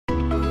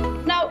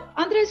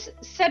Andres,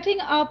 setting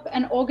up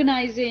and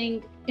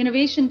organizing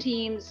innovation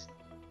teams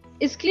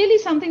is clearly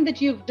something that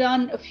you've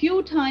done a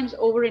few times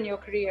over in your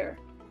career.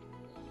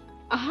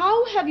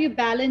 How have you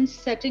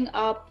balanced setting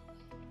up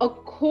a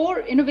core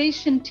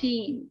innovation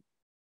team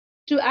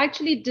to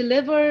actually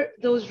deliver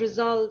those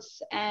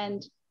results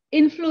and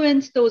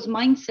influence those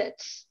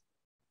mindsets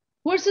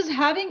versus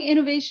having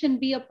innovation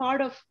be a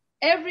part of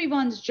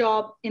everyone's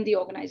job in the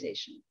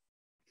organization?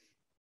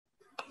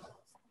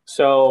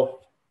 So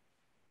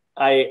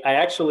I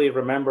actually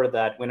remember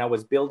that when I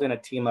was building a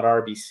team at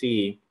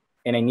RBC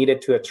and I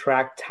needed to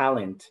attract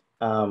talent,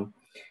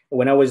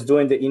 when I was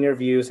doing the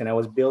interviews and I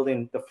was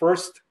building the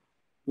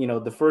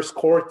first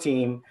core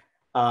team,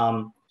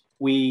 I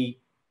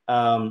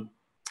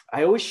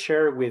always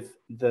share with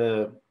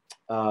the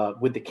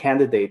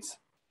candidates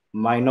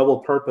my noble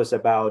purpose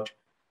about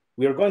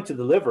we are going to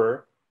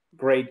deliver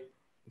great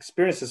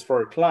experiences for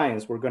our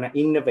clients. We're going to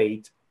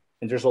innovate,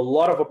 and there's a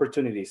lot of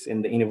opportunities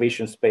in the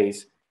innovation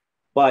space,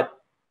 but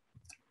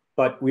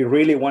we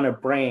really want to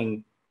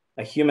bring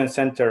a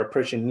human-centered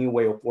approach and new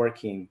way of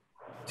working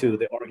to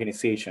the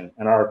organization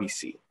and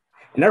RBC.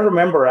 And I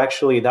remember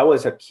actually that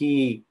was a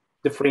key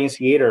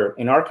differentiator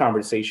in our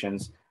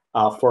conversations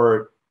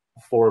for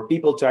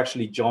people to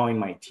actually join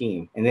my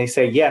team. And they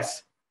say,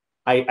 yes,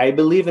 I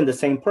believe in the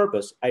same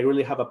purpose. I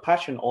really have a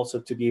passion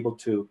also to be able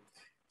to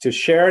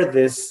share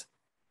this,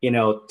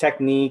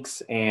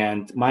 techniques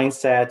and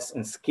mindsets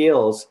and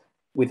skills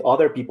with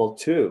other people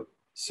too.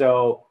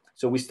 So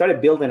we started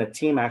building a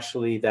team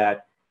actually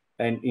that,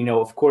 and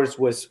of course,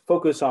 was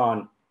focused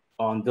on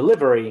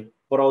delivery,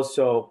 but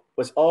also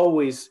was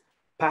always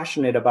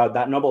passionate about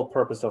that noble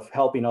purpose of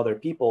helping other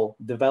people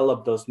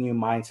develop those new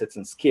mindsets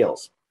and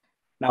skills.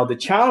 Now, the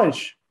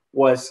challenge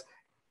was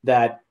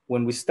that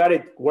when we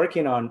started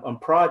working on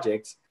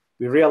projects,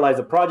 we realized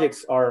the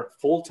projects are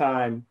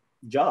full-time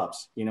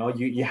jobs.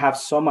 You have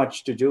so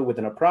much to do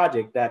within a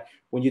project that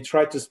when you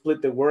try to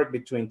split the work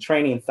between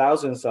training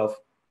thousands of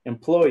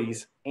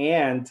employees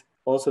and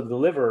also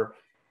deliver,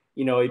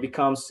 it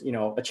becomes,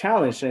 a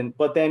challenge.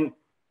 But then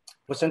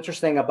what's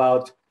interesting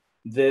about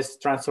this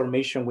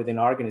transformation within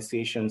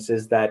organizations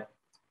is that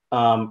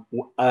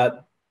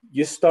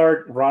you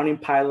start running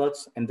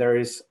pilots, and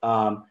there's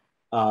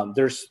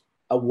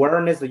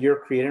awareness that you're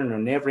creating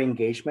on every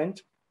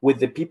engagement with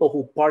the people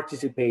who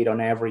participate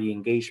on every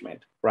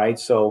engagement, right?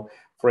 So,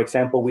 for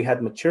example, we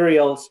had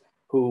materials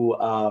who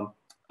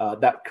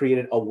that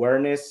created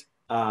awareness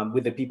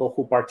with the people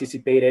who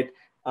participated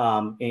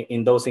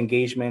in those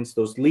engagements.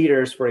 Those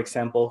leaders, for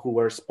example, who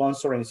were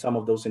sponsoring some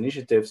of those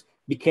initiatives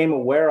became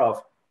aware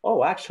of,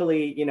 oh,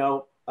 actually,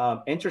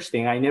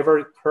 interesting. I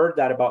never heard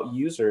that about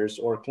users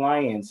or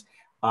clients.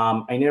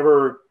 I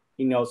never,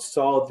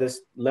 saw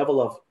this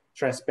level of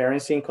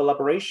transparency and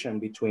collaboration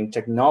between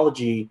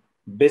technology,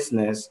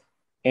 business,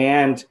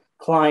 and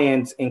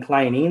clients and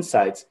client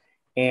insights.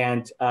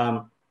 And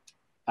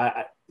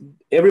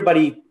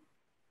everybody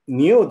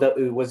knew that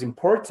it was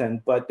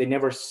important, but they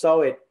never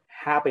saw it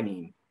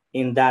happening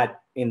in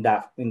that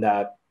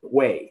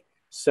way.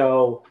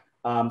 So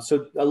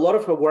a lot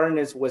of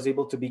awareness was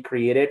able to be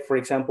created, for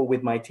example,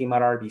 with my team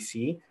at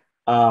RBC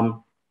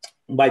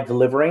by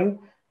delivering.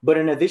 But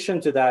in addition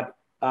to that,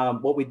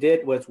 what we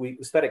did was we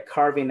started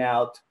carving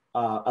out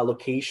a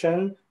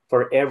location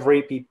for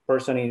every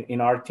person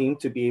in our team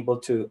to be able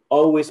to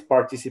always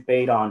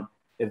participate on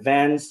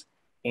events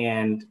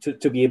and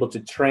to be able to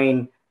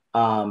train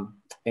a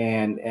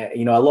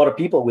lot of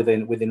people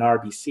within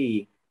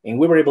RBC. And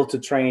we were able to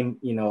train,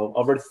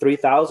 over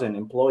 3,000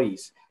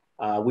 employees,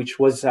 which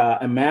was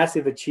a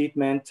massive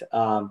achievement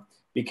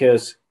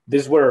because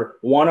these were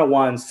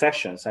one-on-one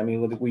sessions. I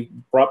mean, we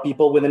brought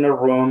people within a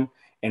room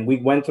and we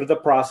went through the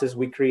process.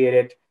 We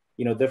created,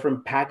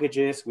 different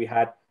packages. We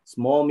had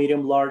small,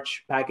 medium,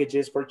 large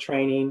packages for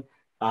training.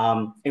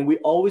 And we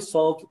always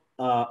solved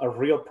a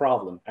real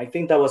problem. I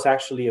think that was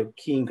actually a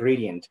key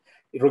ingredient.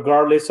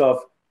 Regardless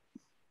of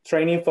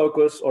training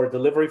focus or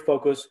delivery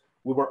focus,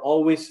 we were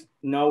always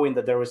knowing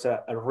that there was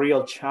a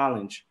real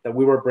challenge that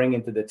we were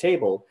bringing to the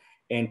table,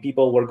 and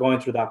people were going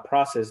through that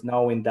process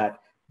knowing that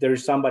there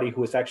is somebody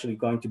who is actually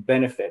going to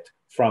benefit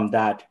from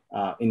that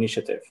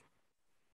initiative.